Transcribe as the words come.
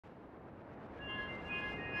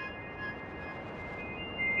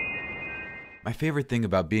My favorite thing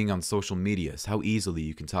about being on social media is how easily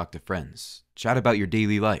you can talk to friends, chat about your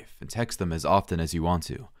daily life, and text them as often as you want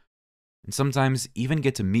to. And sometimes even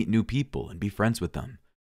get to meet new people and be friends with them.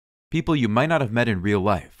 People you might not have met in real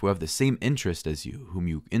life who have the same interest as you, whom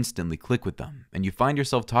you instantly click with them, and you find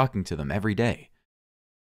yourself talking to them every day.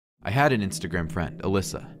 I had an Instagram friend,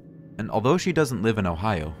 Alyssa, and although she doesn't live in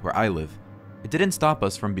Ohio, where I live, it didn't stop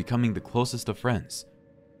us from becoming the closest of friends.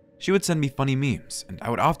 She would send me funny memes, and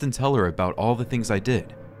I would often tell her about all the things I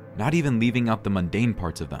did, not even leaving out the mundane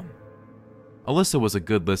parts of them. Alyssa was a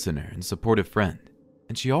good listener and supportive friend,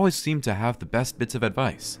 and she always seemed to have the best bits of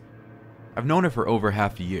advice. I've known her for over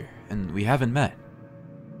half a year, and we haven't met.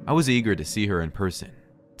 I was eager to see her in person,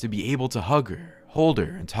 to be able to hug her, hold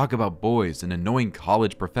her, and talk about boys and annoying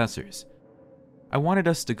college professors. I wanted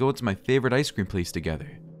us to go to my favorite ice cream place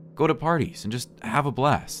together, go to parties, and just have a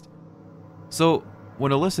blast. So,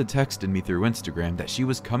 when Alyssa texted me through Instagram that she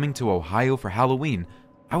was coming to Ohio for Halloween,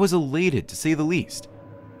 I was elated to say the least.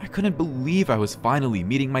 I couldn't believe I was finally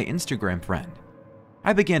meeting my Instagram friend.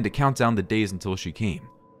 I began to count down the days until she came,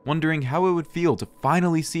 wondering how it would feel to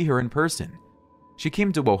finally see her in person. She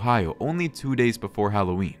came to Ohio only 2 days before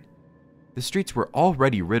Halloween. The streets were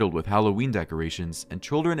already riddled with Halloween decorations, and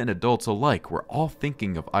children and adults alike were all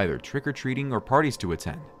thinking of either trick-or-treating or parties to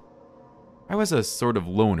attend. I was a sort of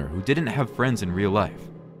loner who didn't have friends in real life,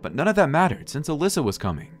 but none of that mattered since Alyssa was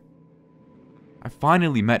coming. I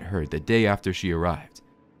finally met her the day after she arrived.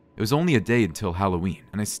 It was only a day until Halloween,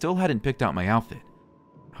 and I still hadn't picked out my outfit.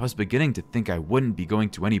 I was beginning to think I wouldn't be going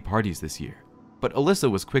to any parties this year, but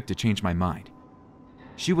Alyssa was quick to change my mind.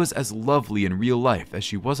 She was as lovely in real life as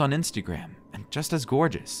she was on Instagram, and just as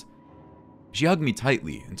gorgeous. She hugged me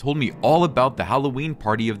tightly and told me all about the Halloween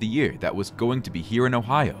party of the year that was going to be here in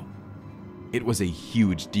Ohio. It was a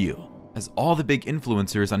huge deal, as all the big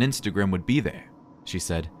influencers on Instagram would be there, she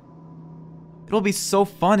said. "It'll be so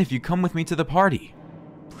fun if you come with me to the party.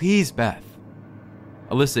 Please, Beth,"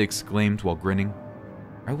 Alyssa exclaimed while grinning.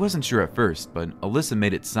 I wasn't sure at first, but Alyssa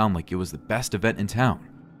made it sound like it was the best event in town.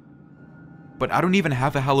 "But I don't even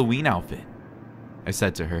have a Halloween outfit," I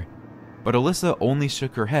said to her, but Alyssa only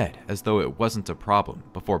shook her head as though it wasn't a problem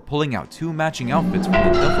before pulling out 2 matching outfits from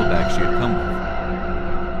the duffel bag she had come with.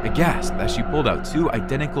 I gasped as she pulled out 2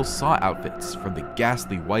 identical Saw outfits, from the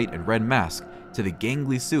ghastly white and red mask to the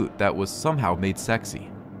gangly suit that was somehow made sexy.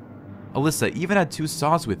 Alyssa even had 2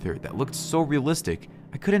 saws with her that looked so realistic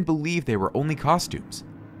I couldn't believe they were only costumes.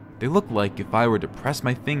 They looked like if I were to press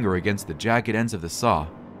my finger against the jagged ends of the saw,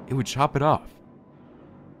 it would chop it off.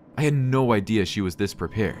 I had no idea she was this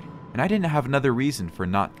prepared, and I didn't have another reason for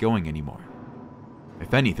not going anymore.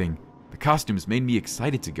 If anything, the costumes made me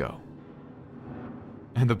excited to go.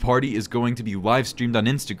 "And the party is going to be live streamed on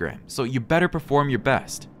Instagram, so you better perform your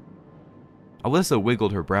best." Alyssa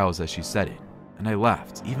wiggled her brows as she said it, and I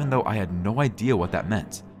laughed even though I had no idea what that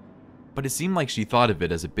meant. But it seemed like she thought of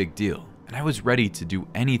it as a big deal, and I was ready to do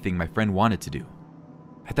anything my friend wanted to do.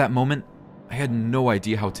 At that moment, I had no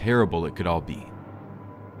idea how terrible it could all be.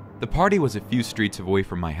 The party was a few streets away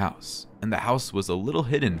from my house, and the house was a little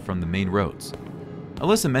hidden from the main roads.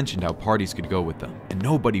 Alyssa mentioned how parties could go with them, and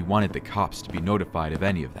nobody wanted the cops to be notified of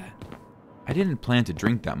any of that. I didn't plan to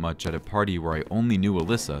drink that much at a party where I only knew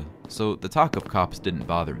Alyssa, so the talk of cops didn't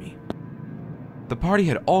bother me. The party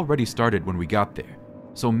had already started when we got there,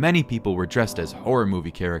 so many people were dressed as horror movie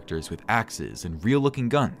characters with axes and real-looking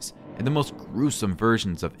guns, and the most gruesome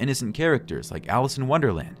versions of innocent characters like Alice in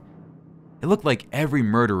Wonderland. It looked like every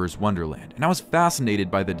murderer's Wonderland, and I was fascinated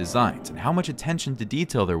by the designs and how much attention to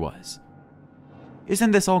detail there was.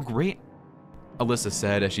 "Isn't this all great?" Alyssa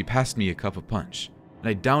said as she passed me a cup of punch, and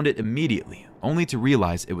I downed it immediately, only to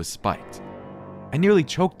realize it was spiked. I nearly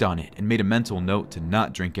choked on it and made a mental note to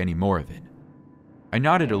not drink any more of it. I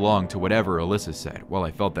nodded along to whatever Alyssa said while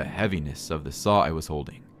I felt the heaviness of the saw I was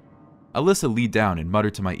holding. Alyssa leaned down and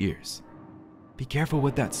muttered to my ears, "Be careful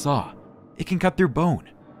with that saw. It can cut through bone."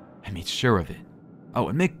 I made sure of it. Oh,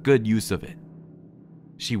 and make good use of it.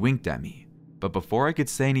 She winked at me, but before I could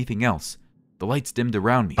say anything else, the lights dimmed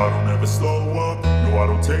around me. "I don't ever slow up, no I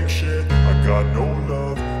don't take shit. I got no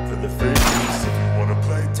love for the fakeness. If you wanna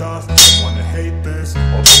play tough, you wanna hate this,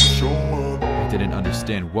 I'll show up." I didn't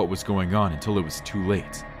understand what was going on until it was too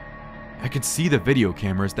late. I could see the video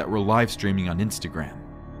cameras that were live streaming on Instagram.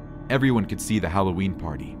 Everyone could see the Halloween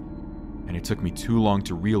party, and it took me too long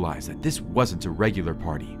to realize that this wasn't a regular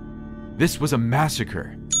party. This was a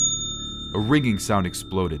massacre. A ringing sound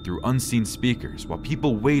exploded through unseen speakers while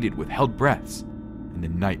people waited with held breaths, and the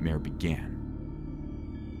nightmare began.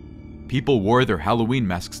 People wore their Halloween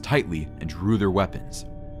masks tightly and drew their weapons.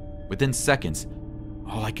 Within seconds,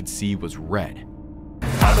 all I could see was red.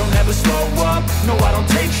 I don't ever slow up, no I don't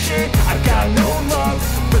take shit. I got no love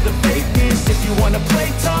for the fakeness. If you wanna play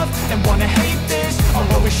tough and wanna hate this, I'll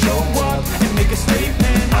always show up and make a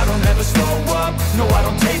statement. I don't ever slow up, no I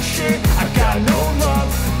don't take shit. I got no love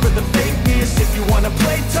for the fakeness. If you wanna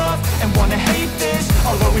play tough and wanna hate this,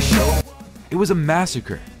 I'll always show up. It was a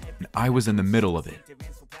massacre, and I was in the middle of it.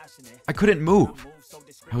 I couldn't move.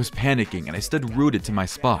 I was panicking, and I stood rooted to my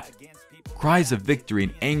spot. Cries of victory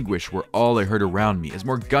and anguish were all I heard around me as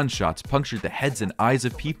more gunshots punctured the heads and eyes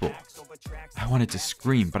of people. I wanted to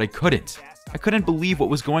scream, but I couldn't. I couldn't believe what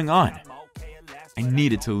was going on. I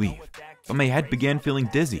needed to leave, but my head began feeling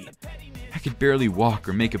dizzy. I could barely walk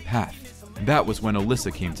or make a path, and that was when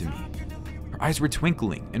Alyssa came to me. Her eyes were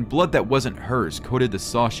twinkling, and blood that wasn't hers coated the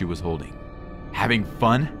saw she was holding. "Having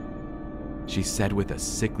fun?" she said with a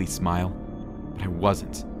sickly smile, but I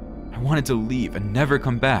wasn't. I wanted to leave and never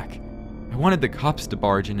come back. I wanted the cops to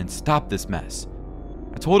barge in and stop this mess.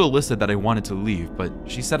 I told Alyssa that I wanted to leave, but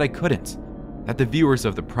she said I couldn't, that the viewers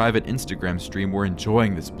of the private Instagram stream were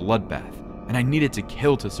enjoying this bloodbath, and I needed to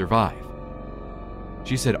kill to survive.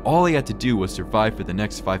 She said all I had to do was survive for the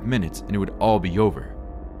next 5 minutes and it would all be over.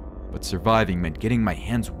 But surviving meant getting my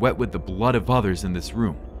hands wet with the blood of others in this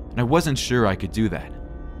room, and I wasn't sure I could do that.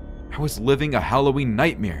 I was living a Halloween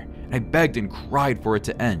nightmare, and I begged and cried for it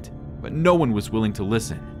to end, but no one was willing to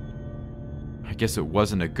listen. I guess it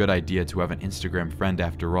wasn't a good idea to have an Instagram friend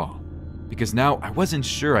after all, because now I wasn't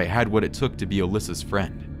sure I had what it took to be Alyssa's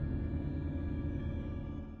friend.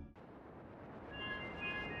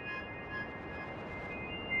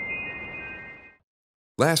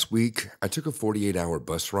 Last week, I took a 48-hour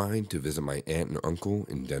bus ride to visit my aunt and uncle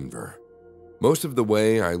in Denver. Most of the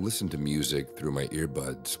way, I listened to music through my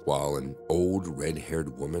earbuds while an old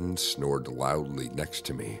red-haired woman snored loudly next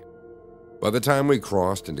to me. By the time we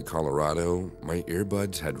crossed into Colorado, my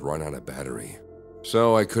earbuds had run out of battery,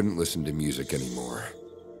 so I couldn't listen to music anymore.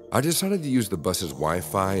 I decided to use the bus's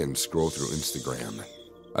Wi-Fi and scroll through Instagram.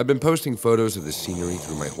 I've been posting photos of the scenery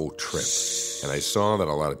through my whole trip, and I saw that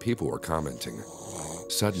a lot of people were commenting.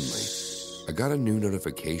 Suddenly, I got a new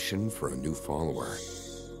notification for a new follower.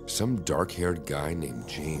 Some dark-haired guy named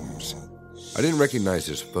James. I didn't recognize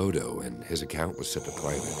his photo, and his account was set to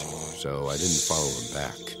private, so I didn't follow him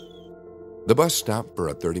back. The bus stopped for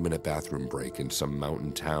a 30-minute bathroom break in some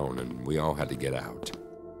mountain town, and we all had to get out.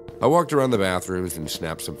 I walked around the bathrooms and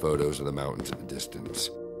snapped some photos of the mountains in the distance.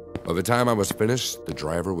 By the time I was finished, the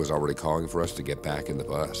driver was already calling for us to get back in the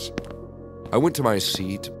bus. I went to my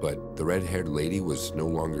seat, but the red-haired lady was no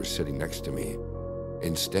longer sitting next to me.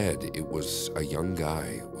 Instead, it was a young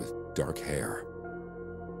guy with dark hair.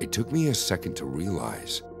 It took me a second to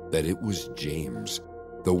realize that it was James,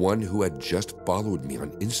 the one who had just followed me on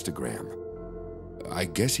Instagram. I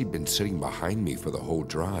guess he'd been sitting behind me for the whole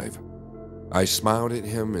drive. I smiled at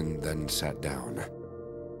him and then sat down.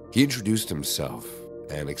 He introduced himself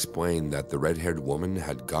and explained that the red-haired woman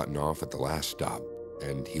had gotten off at the last stop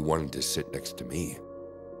and he wanted to sit next to me.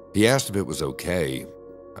 He asked if it was okay.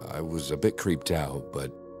 I was a bit creeped out,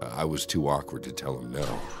 but I was too awkward to tell him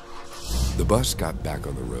no. The bus got back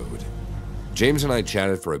on the road. James and I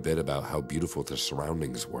chatted for a bit about how beautiful the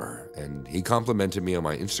surroundings were, and he complimented me on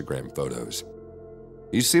my Instagram photos.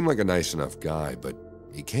 He seemed like a nice enough guy, but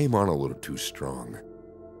he came on a little too strong.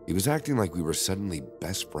 He was acting like we were suddenly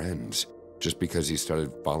best friends just because he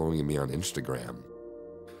started following me on Instagram.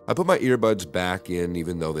 I put my earbuds back in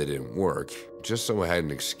even though they didn't work, just so I had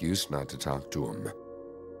an excuse not to talk to him.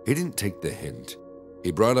 He didn't take the hint.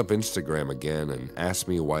 He brought up Instagram again and asked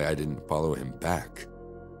me why I didn't follow him back.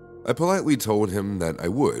 I politely told him that I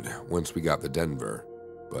would once we got to Denver,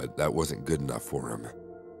 but that wasn't good enough for him.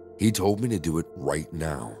 He told me to do it right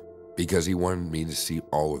now because he wanted me to see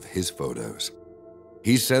all of his photos.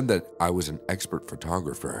 He said that I was an expert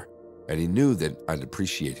photographer and he knew that I'd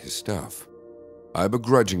appreciate his stuff. I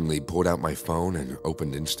begrudgingly pulled out my phone and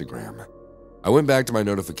opened Instagram. I went back to my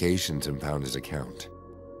notifications and found his account.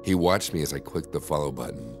 He watched me as I clicked the follow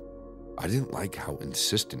button. I didn't like how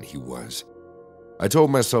insistent he was. I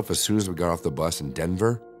told myself as soon as we got off the bus in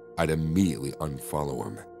Denver, I'd immediately unfollow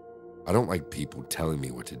him. I don't like people telling me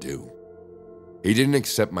what to do. He didn't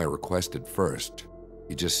accept my request at first.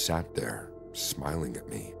 He just sat there, smiling at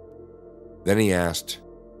me. Then he asked,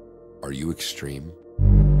 "Are you extreme?"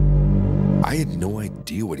 I had no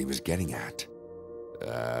idea what he was getting at.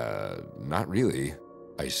 Not really,"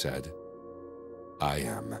 I said. "I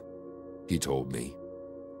am," he told me.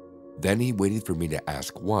 Then he waited for me to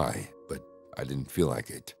ask why, but I didn't feel like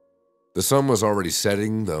it. The sun was already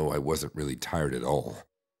setting, though I wasn't really tired at all.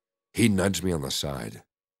 He nudged me on the side.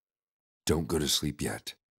 "Don't go to sleep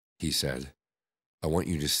yet," he said. "I want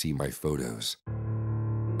you to see my photos."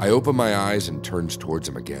 I opened my eyes and turned towards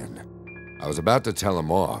him again. I was about to tell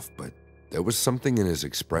him off, but there was something in his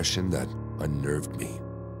expression that unnerved me.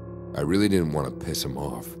 I really didn't want to piss him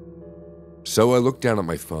off. So I looked down at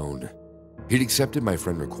my phone. He'd accepted my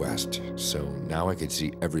friend request, so now I could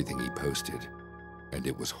see everything he posted, and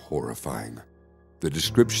it was horrifying. The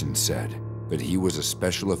description said that he was a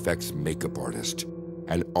special effects makeup artist,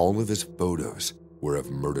 and all of his photos were of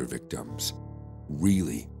murder victims.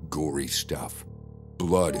 Really gory stuff.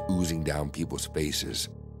 Blood oozing down people's faces,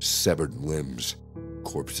 severed limbs,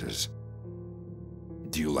 corpses.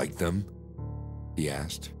 "Do you like them?" he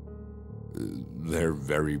asked. "They're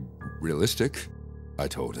very realistic," I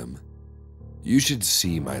told him. "You should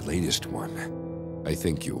see my latest one. I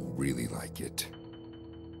think you'll really like it."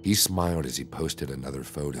 He smiled as he posted another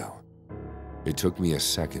photo. It took me a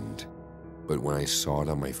second, but when I saw it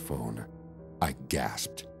on my phone, I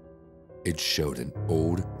gasped. It showed an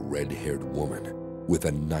old red-haired woman with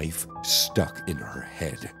a knife stuck in her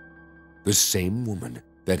head. The same woman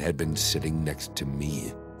that had been sitting next to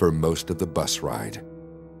me for most of the bus ride.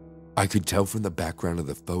 I could tell from the background of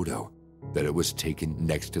the photo that it was taken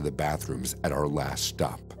next to the bathrooms at our last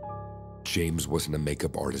stop. James wasn't a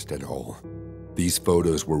makeup artist at all. These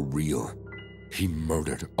photos were real. He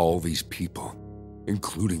murdered all these people,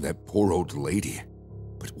 including that poor old lady.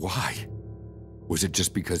 But why? Was it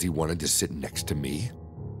just because he wanted to sit next to me?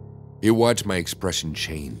 He watched my expression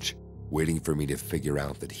change, waiting for me to figure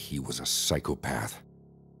out that he was a psychopath.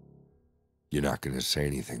 "You're not going to say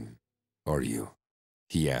anything, are you?"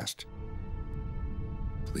 he asked.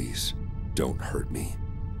 "Please, don't hurt me,"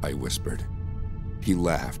 I whispered. He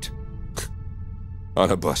laughed. "On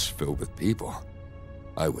a bus filled with people,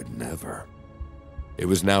 I would never." It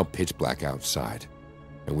was now pitch black outside,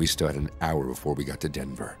 and we still had an hour before we got to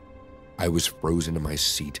Denver. I was frozen in my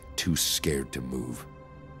seat, too scared to move.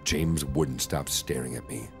 James wouldn't stop staring at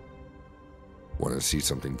me. "Want to see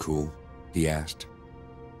something cool?" he asked.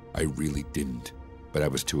 I really didn't, but I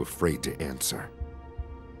was too afraid to answer.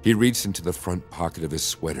 He reached into the front pocket of his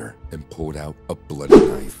sweater and pulled out a bloody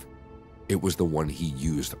knife. It was the one he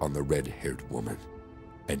used on the red-haired woman,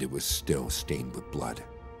 and it was still stained with blood.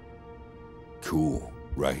 "Cool,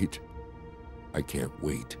 right? I can't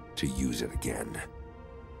wait to use it again."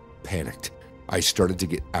 Panicked, I started to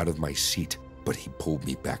get out of my seat, but he pulled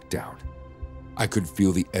me back down. I could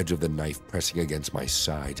feel the edge of the knife pressing against my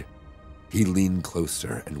side. He leaned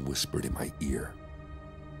closer and whispered in my ear,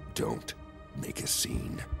 "Don't make a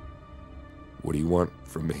scene." "What do you want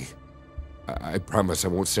from me? I promise I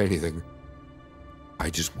won't say anything."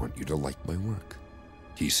 "I just want you to like my work,"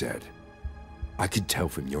 he said. "I could tell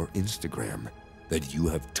from your Instagram that you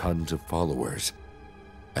have tons of followers,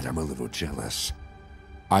 and I'm a little jealous.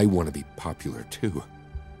 I want to be popular too.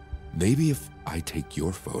 Maybe if I take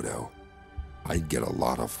your photo, I'd get a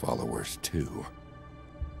lot of followers too."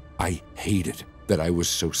 I hated that I was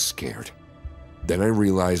so scared. Then I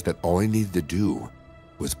realized that all I needed to do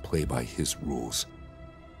was play by his rules.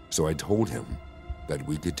 So I told him that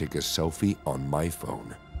we could take a selfie on my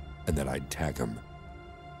phone and that I'd tag him.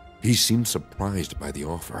 He seemed surprised by the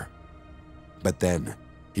offer. But then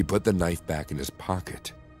he put the knife back in his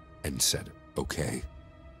pocket and said, "Okay."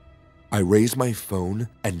 I raised my phone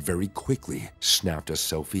and very quickly snapped a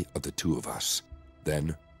selfie of the two of us.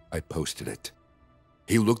 Then I posted it.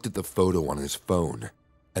 He looked at the photo on his phone,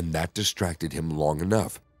 and that distracted him long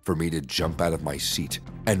enough for me to jump out of my seat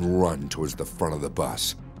and run towards the front of the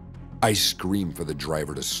bus. I screamed for the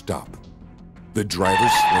driver to stop. The driver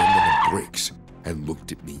slammed on the brakes and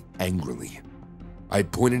looked at me angrily. I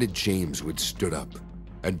pointed at James, who had stood up,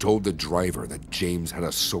 and told the driver that James had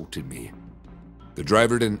assaulted me. The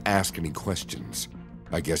driver didn't ask any questions.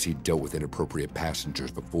 I guess he'd dealt with inappropriate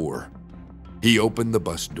passengers before. He opened the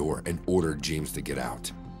bus door and ordered James to get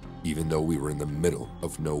out, even though we were in the middle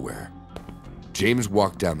of nowhere. James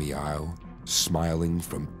walked down the aisle, smiling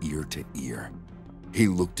from ear to ear. He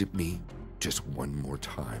looked at me just one more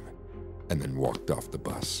time and then walked off the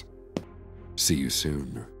bus. "See you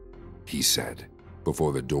soon," he said,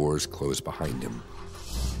 before the doors closed behind him.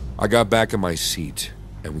 I got back in my seat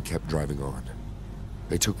and we kept driving on.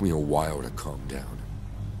 It took me a while to calm down.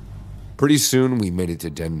 Pretty soon we made it to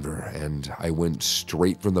Denver, and I went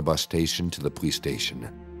straight from the bus station to the police station.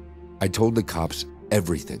 I told the cops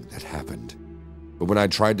everything that happened, but when I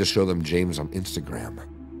tried to show them James on Instagram,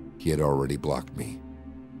 he had already blocked me.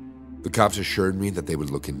 The cops assured me that they would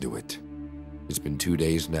look into it. It's been 2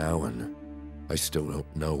 days now, and I still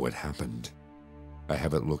don't know what happened. I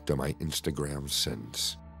haven't looked on my Instagram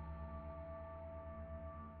since.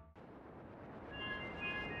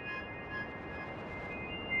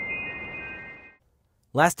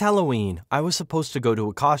 Last Halloween, I was supposed to go to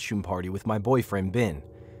a costume party with my boyfriend Ben,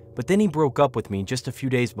 but then he broke up with me just a few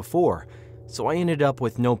days before, so I ended up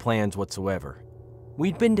with no plans whatsoever.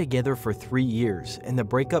 We'd been together for 3 years, and the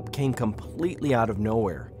breakup came completely out of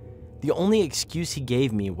nowhere. The only excuse he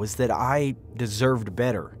gave me was that I deserved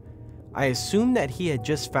better. I assumed that he had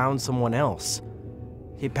just found someone else.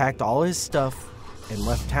 He packed all his stuff and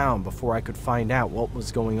left town before I could find out what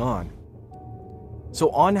was going on. So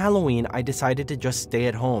on Halloween, I decided to just stay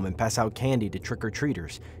at home and pass out candy to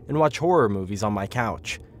trick-or-treaters and watch horror movies on my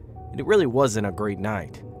couch. And it really wasn't a great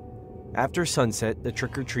night. After sunset, the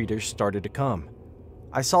trick-or-treaters started to come.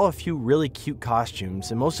 I saw a few really cute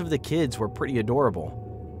costumes, and most of the kids were pretty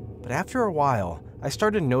adorable. But after a while, I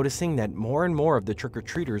started noticing that more and more of the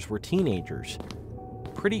trick-or-treaters were teenagers.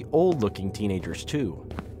 Pretty old-looking teenagers, too.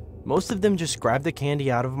 Most of them just grabbed the candy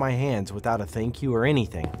out of my hands without a thank you or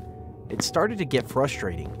anything. It started to get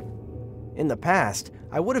frustrating. In the past,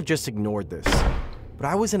 I would have just ignored this, but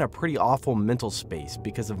I was in a pretty awful mental space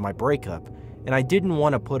because of my breakup, and I didn't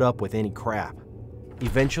want to put up with any crap.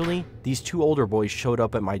 Eventually, these 2 older boys showed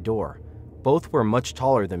up at my door. Both were much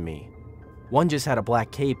taller than me. One just had a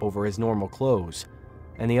black cape over his normal clothes,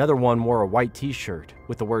 and the other one wore a white t-shirt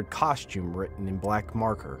with the word costume written in black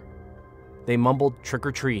marker. They mumbled trick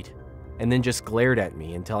or treat, and then just glared at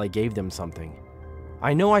me until I gave them something.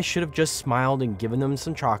 I know I should have just smiled and given them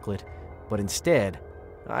some chocolate, but instead,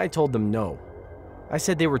 I told them no. I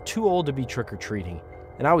said they were too old to be trick-or-treating,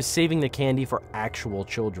 and I was saving the candy for actual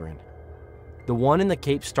children. The one in the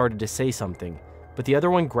cape started to say something, but the other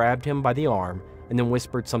one grabbed him by the arm and then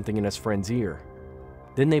whispered something in his friend's ear.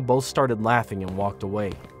 Then they both started laughing and walked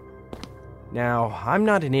away. Now, I'm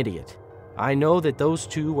not an idiot. I know that those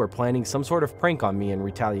 2 were planning some sort of prank on me in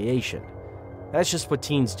retaliation. That's just what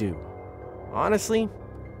teens do. Honestly,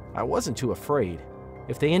 I wasn't too afraid.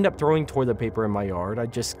 If they end up throwing toilet paper in my yard,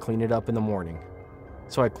 I'd just clean it up in the morning.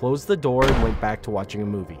 So I closed the door and went back to watching a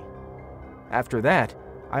movie. After that,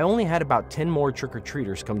 I only had about 10 more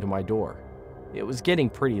trick-or-treaters come to my door. It was getting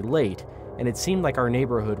pretty late, and it seemed like our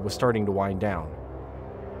neighborhood was starting to wind down.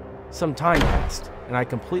 Some time passed, and I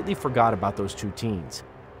completely forgot about those 2 teens.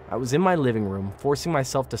 I was in my living room, forcing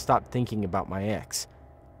myself to stop thinking about my ex.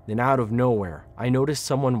 Then out of nowhere, I noticed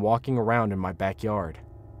someone walking around in my backyard.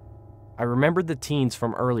 I remembered the teens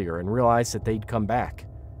from earlier and realized that they'd come back.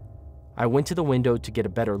 I went to the window to get a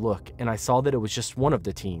better look, and I saw that it was just one of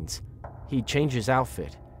the teens. He'd changed his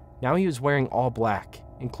outfit. Now he was wearing all black,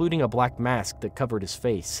 including a black mask that covered his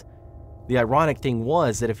face. The ironic thing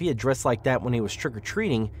was that if he had dressed like that when he was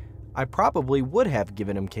trick-or-treating, I probably would have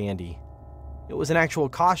given him candy. It was an actual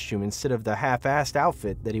costume instead of the half-assed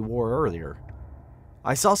outfit that he wore earlier.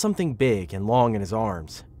 I saw something big and long in his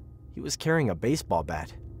arms. He was carrying a baseball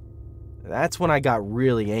bat. That's when I got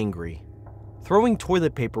really angry. Throwing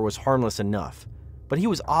toilet paper was harmless enough, but he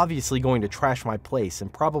was obviously going to trash my place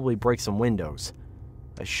and probably break some windows.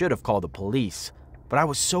 I should have called the police, but I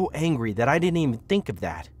was so angry that I didn't even think of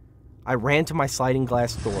that. I ran to my sliding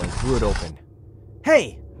glass door and threw it open.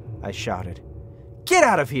 "Hey!" I shouted. "Get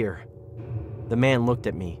out of here!" The man looked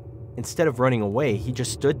at me. Instead of running away, he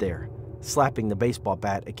just stood there, slapping the baseball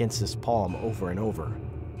bat against his palm over and over.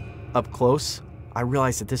 Up close, I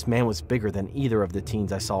realized that this man was bigger than either of the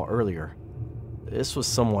teens I saw earlier. This was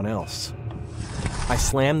someone else. I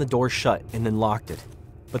slammed the door shut and then locked it,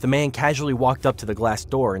 but the man casually walked up to the glass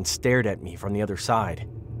door and stared at me from the other side.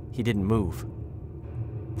 He didn't move.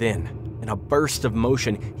 Then, in a burst of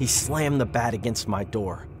motion, he slammed the bat against my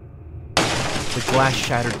door. The glass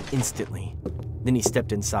shattered instantly. Then he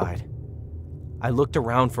stepped inside. I looked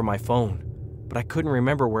around for my phone, but I couldn't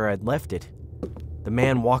remember where I'd left it. The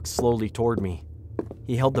man walked slowly toward me.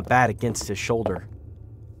 He held the bat against his shoulder.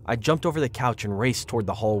 I jumped over the couch and raced toward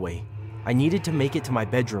the hallway. I needed to make it to my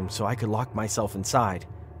bedroom so I could lock myself inside.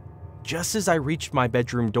 Just as I reached my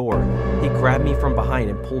bedroom door, he grabbed me from behind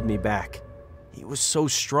and pulled me back. He was so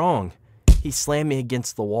strong. He slammed me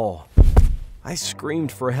against the wall. I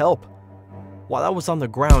screamed for help. While I was on the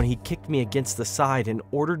ground, he kicked me against the side and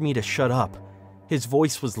ordered me to shut up. His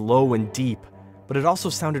voice was low and deep, but it also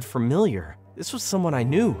sounded familiar. This was someone I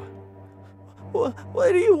knew.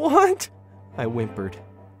 What do you want?" I whimpered.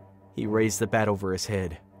 He raised the bat over his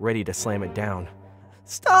head, ready to slam it down.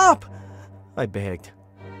 "Stop!" I begged.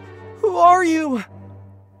 "Who are you?"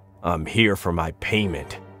 "I'm here for my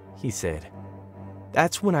payment," he said.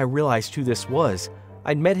 That's when I realized who this was.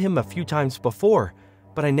 I'd met him a few times before,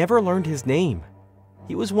 but I never learned his name.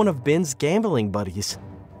 He was one of Ben's gambling buddies.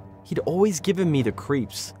 He'd always given me the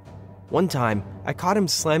creeps. One time, I caught him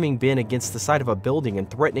slamming Ben against the side of a building and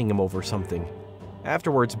threatening him over something.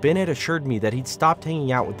 Afterwards, Ben had assured me that he'd stopped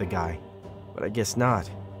hanging out with the guy, but but I guess not.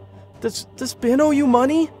 Does Ben owe you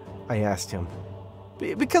money? I asked him.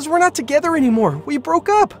 Because we're not together anymore. We broke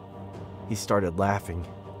up. He started laughing.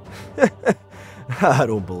 I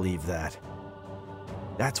don't believe that.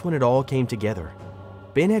 That's when it all came together.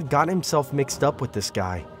 Ben had gotten himself mixed up with this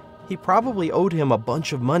guy. He probably owed him a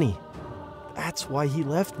bunch of money. That's why he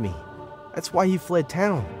left me. That's why he fled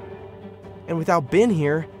town. And without Ben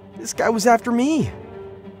here, this guy was after me.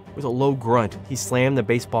 With a low grunt, he slammed the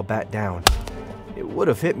baseball bat down. It would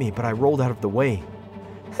have hit me, but I rolled out of the way.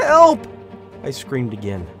 Help! I screamed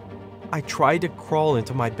again. I tried to crawl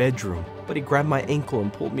into my bedroom, but he grabbed my ankle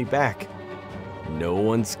and pulled me back. No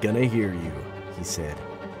one's gonna hear you, he said.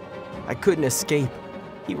 I couldn't escape.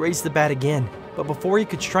 He raised the bat again, but before he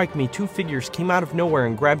could strike me, two figures came out of nowhere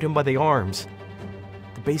and grabbed him by the arms.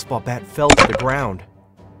 The baseball bat fell to the ground.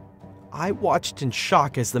 I watched in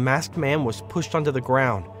shock as the masked man was pushed onto the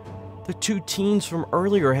ground. The two teens from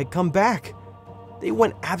earlier had come back. They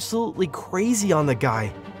went absolutely crazy on the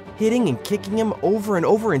guy, hitting and kicking him over and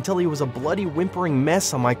over until he was a bloody, whimpering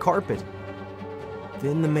mess on my carpet.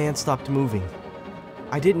 Then the man stopped moving.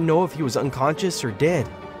 I didn't know if he was unconscious or dead.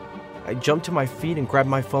 I jumped to my feet and grabbed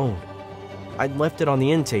my phone. I'd left it on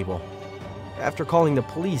the end table. After calling the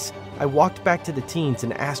police, I walked back to the teens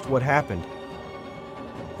and asked what happened.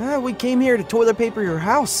 We came here to toilet paper your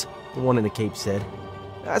house, the one in the cape said.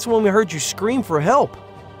 That's when we heard you scream for help.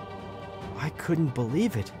 I couldn't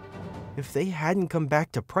believe it. If they hadn't come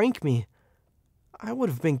back to prank me, I would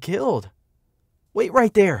have been killed. Wait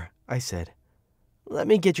right there, I said. Let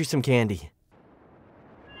me get you some candy.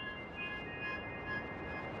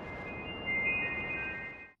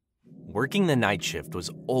 Working the night shift was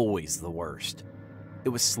always the worst. It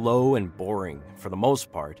was slow and boring for the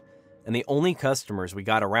most part, and the only customers we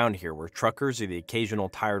got around here were truckers or the occasional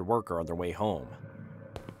tired worker on their way home.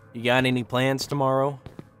 You got any plans tomorrow?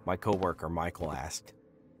 My coworker Michael asked,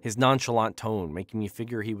 his nonchalant tone making me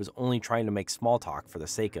figure he was only trying to make small talk for the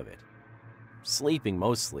sake of it. Sleeping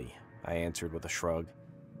mostly, I answered with a shrug.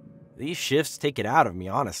 These shifts take it out of me,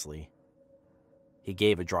 honestly. He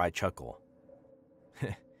gave a dry chuckle.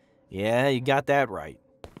 Yeah, you got that right.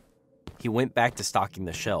 He went back to stocking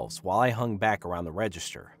the shelves while I hung back around the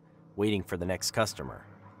register, waiting for the next customer.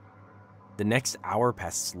 The next hour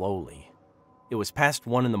passed slowly. It was past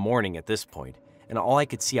 1 in the morning at this point, and all I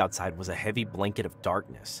could see outside was a heavy blanket of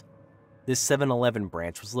darkness. This 7-Eleven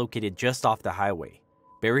branch was located just off the highway,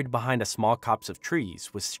 buried behind a small copse of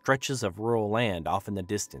trees with stretches of rural land off in the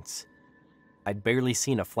distance. I'd barely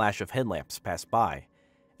seen a flash of headlamps pass by,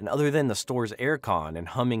 and other than the store's aircon and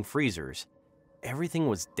humming freezers, everything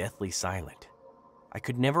was deathly silent. I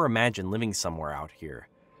could never imagine living somewhere out here.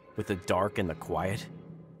 With the dark and the quiet,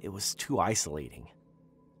 it was too isolating.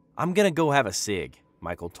 I'm gonna go have a cig,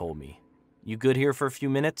 Michael told me. You good here for a few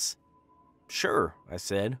minutes? Sure, I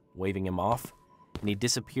said, waving him off, and he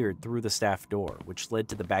disappeared through the staff door, which led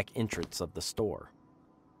to the back entrance of the store.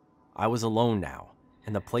 I was alone now,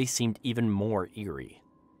 and the place seemed even more eerie.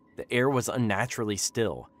 The air was unnaturally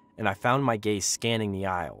still, and I found my gaze scanning the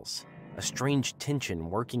aisles, a strange tension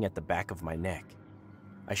working at the back of my neck.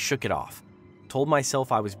 I shook it off, told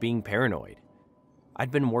myself I was being paranoid.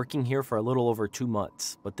 I'd been working here for a little over 2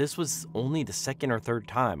 months, but this was only the second or third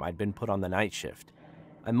time I'd been put on the night shift.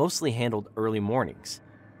 I mostly handled early mornings.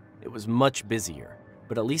 It was much busier,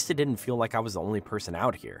 but at least it didn't feel like I was the only person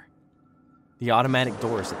out here. The automatic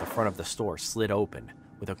doors at the front of the store slid open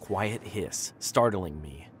with a quiet hiss, startling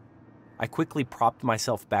me. I quickly propped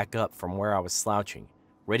myself back up from where I was slouching,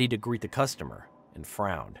 ready to greet the customer, and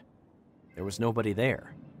frowned. There was nobody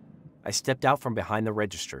there. I stepped out from behind the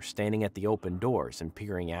register, standing at the open doors and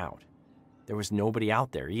peering out. There was nobody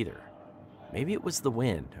out there either. Maybe it was the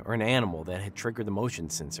wind or an animal that had triggered the motion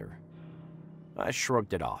sensor. I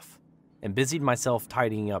shrugged it off and busied myself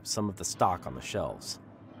tidying up some of the stock on the shelves.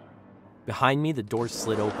 Behind me, the doors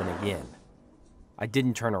slid open again. I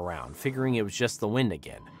didn't turn around, figuring it was just the wind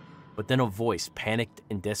again, but then a voice, panicked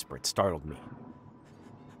and desperate, startled me.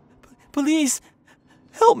 Please,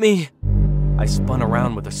 help me! I spun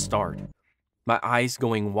around with a start, my eyes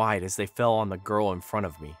going wide as they fell on the girl in front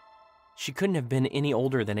of me. She couldn't have been any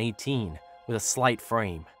older than 18, with a slight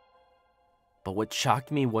frame. But what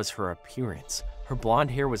shocked me was her appearance. Her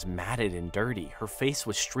blonde hair was matted and dirty, her face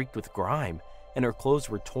was streaked with grime, and her clothes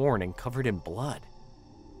were torn and covered in blood.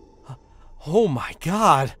 Oh my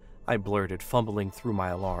God, I blurted, fumbling through my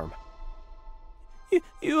alarm.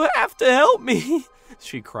 You have to help me,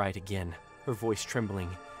 she cried again, her voice trembling.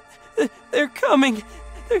 They're coming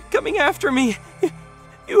after me.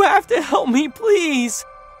 You have to help me, please.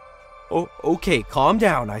 Oh, okay, calm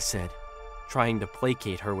down, I said, trying to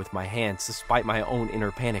placate her with my hands despite my own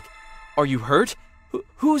inner panic. Are you hurt?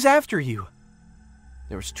 Who's after you?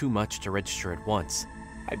 There was too much to register at once.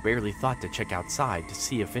 I barely thought to check outside to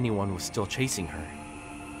see if anyone was still chasing her.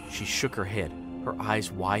 She shook her head, her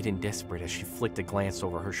eyes wide and desperate as she flicked a glance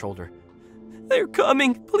over her shoulder. They're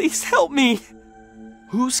coming! Please help me!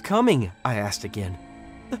 Who's coming? I asked again.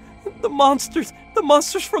 The monsters! The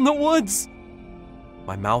monsters from the woods!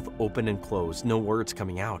 My mouth opened and closed, no words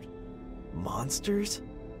coming out. Monsters?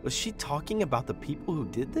 Was she talking about the people who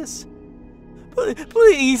did this?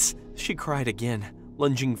 Please! She cried again,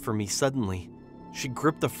 lunging for me suddenly. She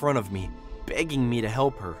gripped the front of me, begging me to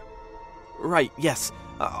help her. Right, yes.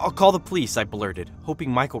 I'll call the police, I blurted,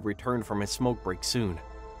 hoping Michael returned from his smoke break soon.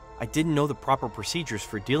 I didn't know the proper procedures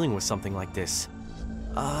for dealing with something like this.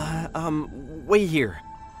 Wait here.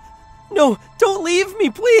 No, don't leave me,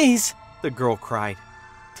 please! The girl cried,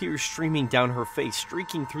 tears streaming down her face,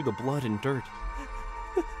 streaking through the blood and dirt.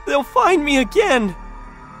 They'll find me again!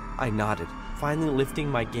 I nodded, finally lifting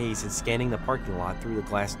my gaze and scanning the parking lot through the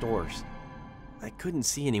glass doors. I couldn't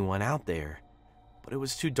see anyone out there, but it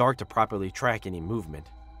was too dark to properly track any movement.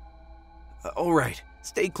 All right,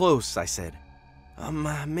 stay close, I said.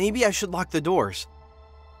 Maybe I should lock the doors.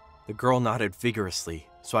 The girl nodded vigorously,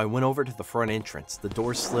 so I went over to the front entrance. The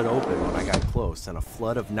door slid open when I got close, and a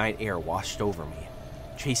flood of night air washed over me,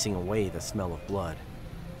 chasing away the smell of blood.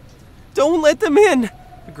 Don't let them in!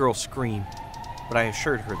 The girl screamed, but I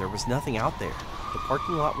assured her there was nothing out there. The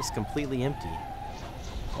parking lot was completely empty.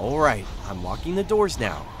 All right, I'm locking the doors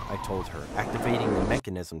now, I told her, activating the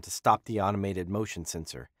mechanism to stop the automated motion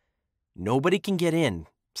sensor. Nobody can get in.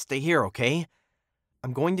 Stay here, okay?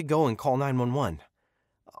 I'm going to go and call 911.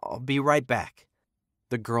 I'll be right back.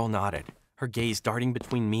 The girl nodded, her gaze darting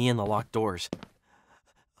between me and the locked doors.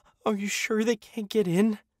 Are you sure they can't get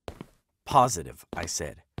in? Positive, I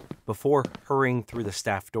said, before hurrying through the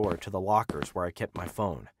staff door to the lockers where I kept my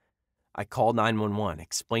phone. I called 911,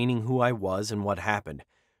 explaining who I was and what happened,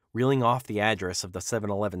 reeling off the address of the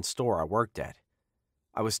 7-Eleven store I worked at.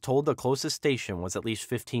 I was told the closest station was at least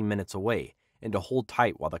 15 minutes away and to hold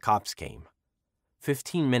tight while the cops came.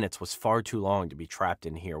 15 minutes was far too long to be trapped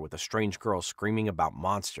in here with a strange girl screaming about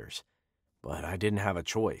monsters, but I didn't have a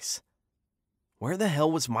choice. Where the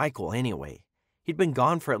hell was Michael anyway? He'd been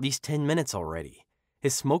gone for at least 10 minutes already.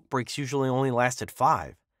 His smoke breaks usually only lasted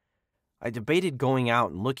 5. I debated going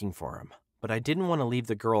out and looking for him, but I didn't want to leave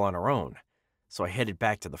the girl on her own, so I headed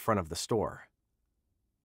back to the front of the store.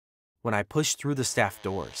 When I pushed through the staff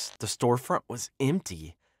doors, the storefront was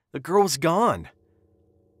empty. The girl was gone.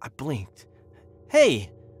 I blinked.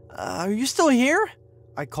 Hey, are you still here?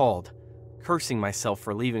 I called, cursing myself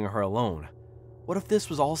for leaving her alone. What if this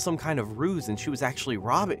was all some kind of ruse and she was actually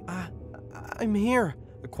robbing? I'm here,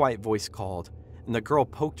 a quiet voice called, and the girl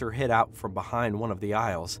poked her head out from behind one of the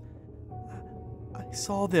aisles. I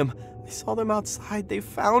saw them. I saw them outside. They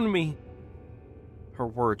found me. Her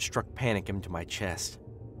words struck panic into my chest.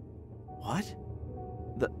 What?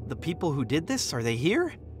 The people who did this, are they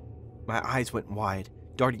here? My eyes went wide,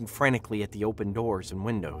 darting frantically at the open doors and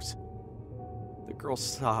windows. The girl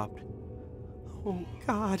sobbed. Oh,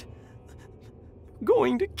 God. They're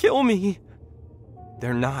going to kill me.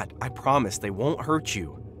 They're not. I promise they won't hurt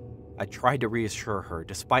you. I tried to reassure her,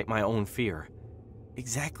 despite my own fear.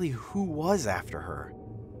 Exactly who was after her?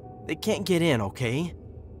 They can't get in, okay?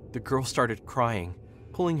 The girl started crying,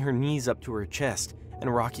 pulling her knees up to her chest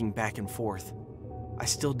and rocking back and forth. I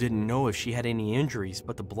still didn't know if she had any injuries,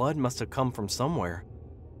 but the blood must have come from somewhere.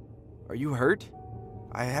 Are you hurt?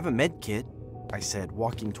 I have a med kit, I said,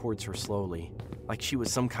 walking towards her slowly, like she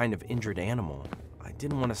was some kind of injured animal. I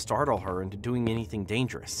didn't want to startle her into doing anything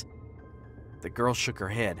dangerous. The girl shook her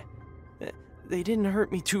head. They didn't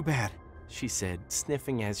hurt me too bad, she said,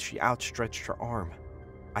 sniffing as she outstretched her arm.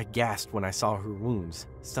 I gasped when I saw her wounds,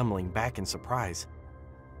 stumbling back in surprise.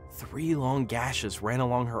 3 long gashes ran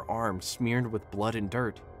along her arm, smeared with blood and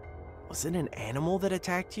dirt. Was it an animal that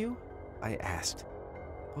attacked you? I asked.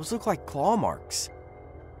 Those look like claw marks.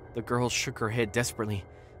 The girl shook her head desperately.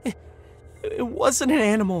 It wasn't an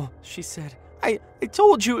animal, she said. I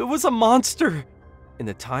told you it was a monster. In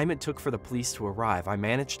the time it took for the police to arrive, I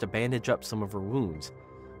managed to bandage up some of her wounds,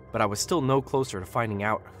 but I was still no closer to finding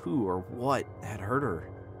out who or what had hurt her.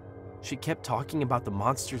 She kept talking about the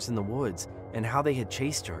monsters in the woods and how they had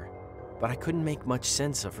chased her, but I couldn't make much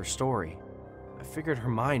sense of her story. I figured her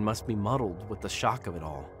mind must be muddled with the shock of it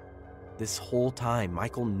all. This whole time,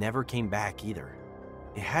 Michael never came back either.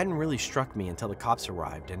 It hadn't really struck me until the cops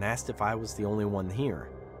arrived and asked if I was the only one here.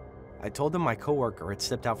 I told them my coworker had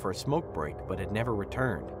stepped out for a smoke break but had never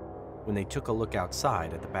returned. When they took a look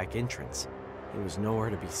outside at the back entrance, he was nowhere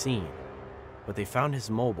to be seen, but they found his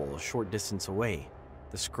mobile a short distance away,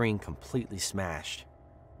 the screen completely smashed.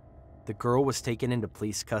 The girl was taken into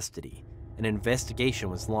police custody. An investigation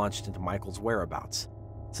was launched into Michael's whereabouts.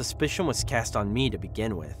 Suspicion was cast on me to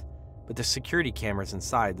begin with, but the security cameras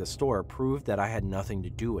inside the store proved that I had nothing to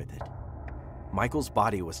do with it. Michael's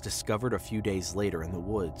body was discovered a few days later in the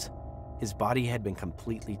woods. His body had been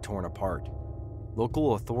completely torn apart.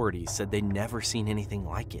 Local authorities said they'd never seen anything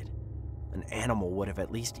like it. An animal would have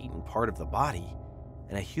at least eaten part of the body,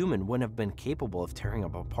 and a human wouldn't have been capable of tearing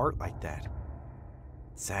him apart like that.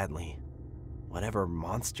 Sadly, whatever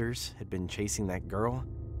monsters had been chasing that girl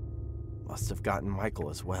must have gotten Michael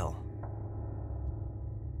as well.